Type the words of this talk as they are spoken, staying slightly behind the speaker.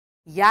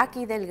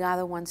Yaqui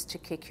Delgado Wants to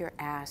Kick Your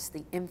Ass,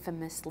 the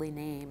infamously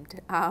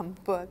named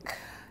book.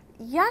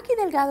 Yaqui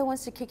Delgado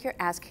Wants to Kick Your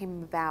Ass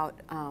came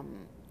about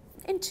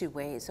in two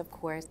ways, of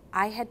course.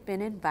 I had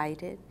been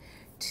invited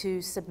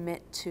to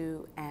submit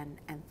to an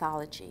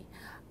anthology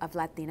of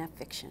Latina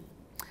fiction.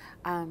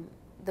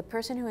 The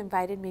person who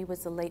invited me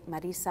was the late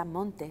Marisa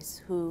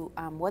Montes, who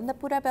won the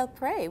Pura Bel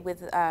Prey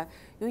with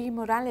Yuyi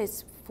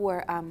Morales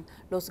for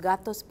Los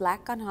Gatos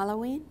Black on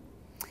Halloween.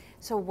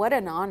 So what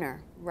an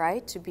honor,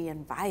 right, to be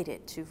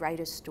invited to write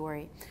a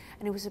story.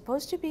 And it was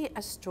supposed to be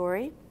a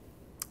story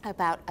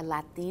about a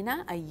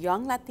Latina, a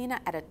young Latina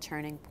at a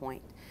turning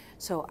point.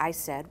 So I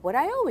said what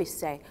I always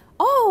say,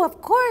 oh,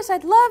 of course,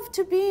 I'd love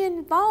to be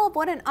involved,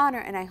 what an honor.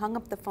 And I hung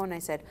up the phone and I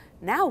said,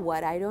 now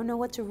what? I don't know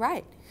what to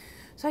write.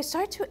 So I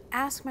started to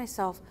ask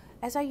myself,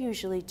 as I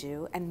usually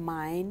do, and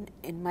mine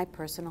in my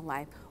personal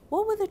life,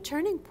 what were the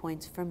turning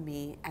points for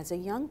me as a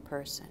young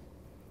person?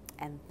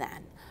 And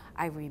then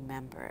I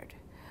remembered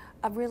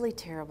a really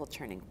terrible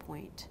turning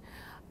point.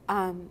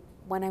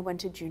 When I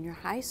went to junior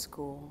high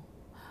school,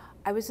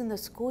 I was in the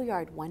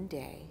schoolyard one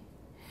day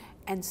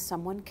and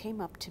someone came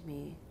up to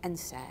me and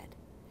said,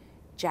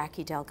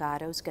 Yaqui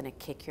Delgado's gonna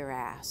kick your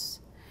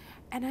ass.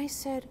 And I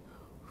said,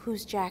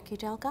 who's Yaqui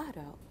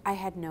Delgado? I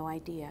had no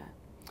idea.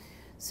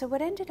 So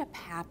what ended up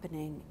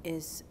happening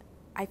is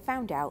I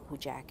found out who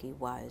Yaqui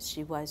was.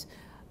 She was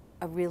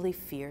a really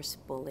fierce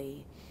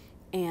bully,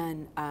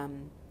 and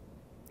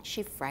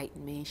she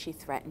frightened me, she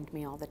threatened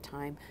me all the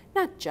time.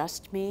 Not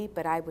just me,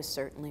 but I was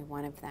certainly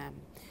one of them.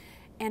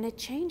 And it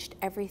changed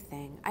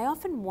everything. I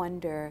often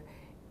wonder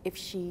if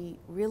she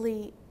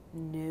really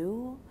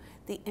knew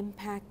the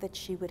impact that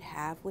she would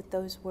have with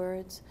those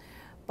words.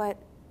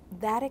 But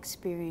that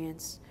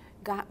experience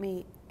got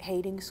me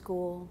hating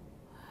school.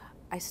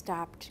 I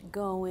stopped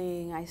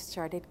going, I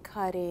started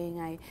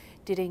cutting, I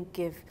didn't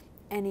give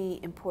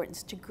any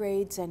importance to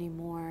grades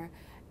anymore,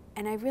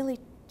 and I really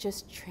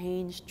just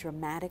changed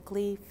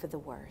dramatically for the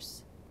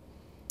worse.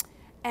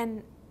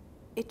 And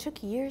it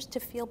took years to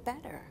feel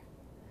better,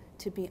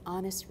 to be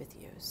honest with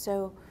you.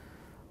 So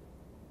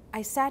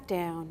I sat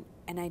down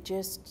and I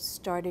just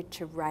started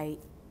to write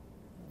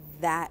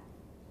that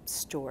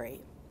story,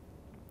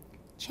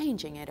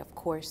 changing it, of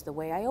course, the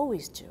way I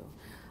always do.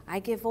 I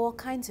give all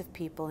kinds of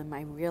people in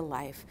my real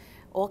life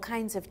all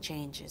kinds of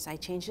changes. I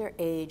change their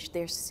age,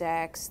 their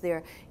sex,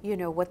 their,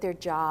 what their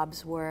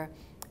jobs were.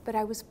 But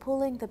I was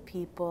pulling the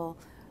people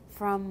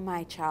from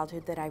my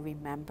childhood that I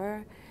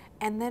remember,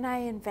 and then I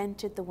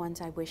invented the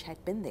ones I wish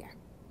had been there.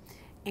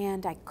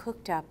 And I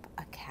cooked up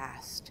a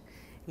cast.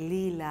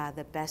 Lila,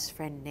 the best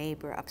friend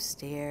neighbor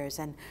upstairs,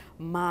 and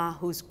Ma,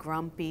 who's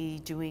grumpy,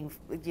 doing,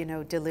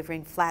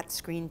 delivering flat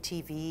screen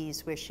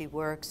TVs where she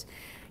works.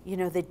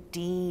 The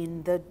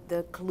dean,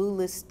 the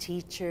clueless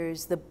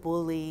teachers, the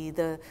bully,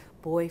 the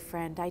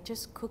boyfriend. I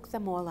just cooked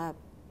them all up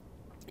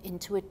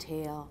into a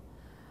tale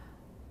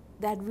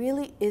that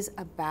really is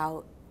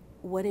about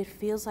what it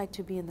feels like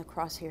to be in the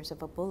crosshairs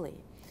of a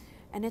bully.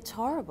 And it's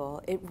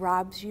horrible. It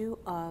robs you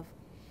of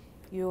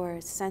your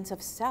sense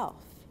of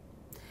self.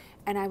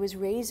 And I was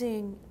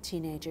raising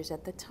teenagers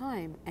at the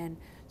time, and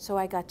so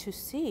I got to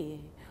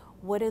see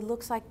what it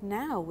looks like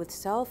now with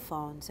cell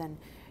phones and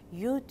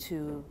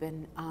YouTube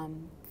and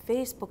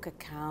Facebook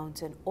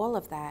accounts and all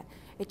of that.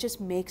 It just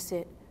makes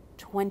it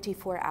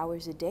 24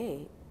 hours a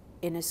day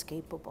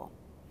inescapable.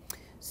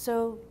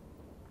 So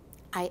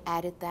I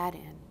added that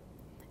in,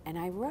 and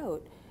I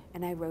wrote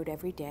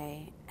every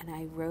day, and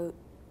I wrote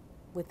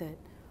with a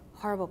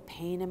horrible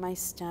pain in my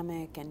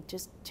stomach and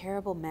just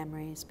terrible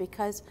memories,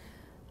 because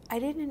I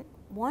didn't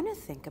want to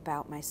think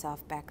about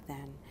myself back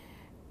then.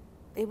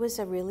 It was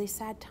a really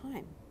sad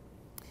time.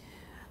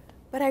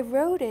 But I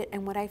wrote it,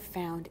 and what I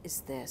found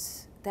is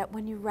this, that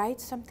when you write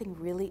something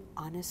really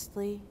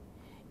honestly,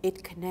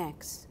 it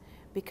connects,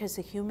 because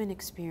the human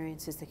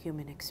experience is the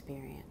human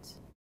experience.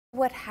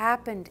 What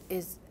happened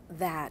is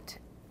that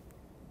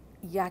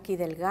Yaqui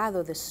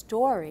Delgado, the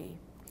story,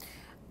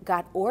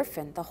 got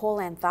orphaned. The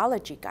whole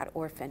anthology got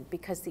orphaned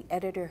because the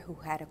editor who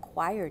had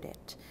acquired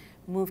it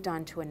moved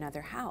on to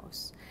another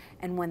house.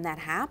 And when that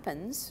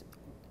happens,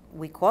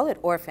 we call it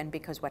orphan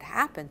because what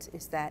happens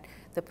is that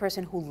the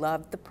person who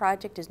loved the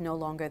project is no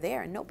longer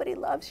there, and nobody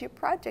loves your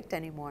project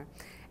anymore.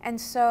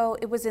 And so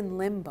it was in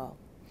limbo.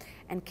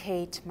 And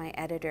Kate, my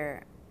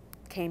editor,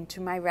 came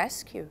to my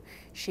rescue.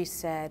 She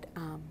said,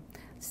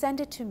 send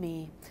it to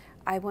me.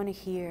 I want to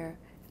hear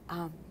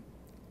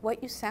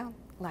what you sound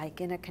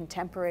like in a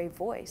contemporary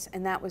voice.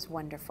 And that was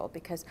wonderful,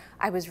 because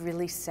I was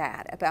really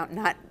sad about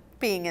not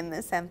being in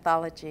this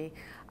anthology.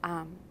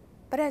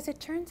 But as it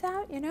turns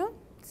out,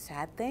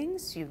 sad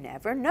things, you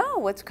never know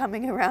what's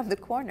coming around the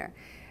corner.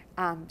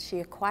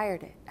 She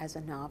acquired it as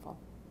a novel.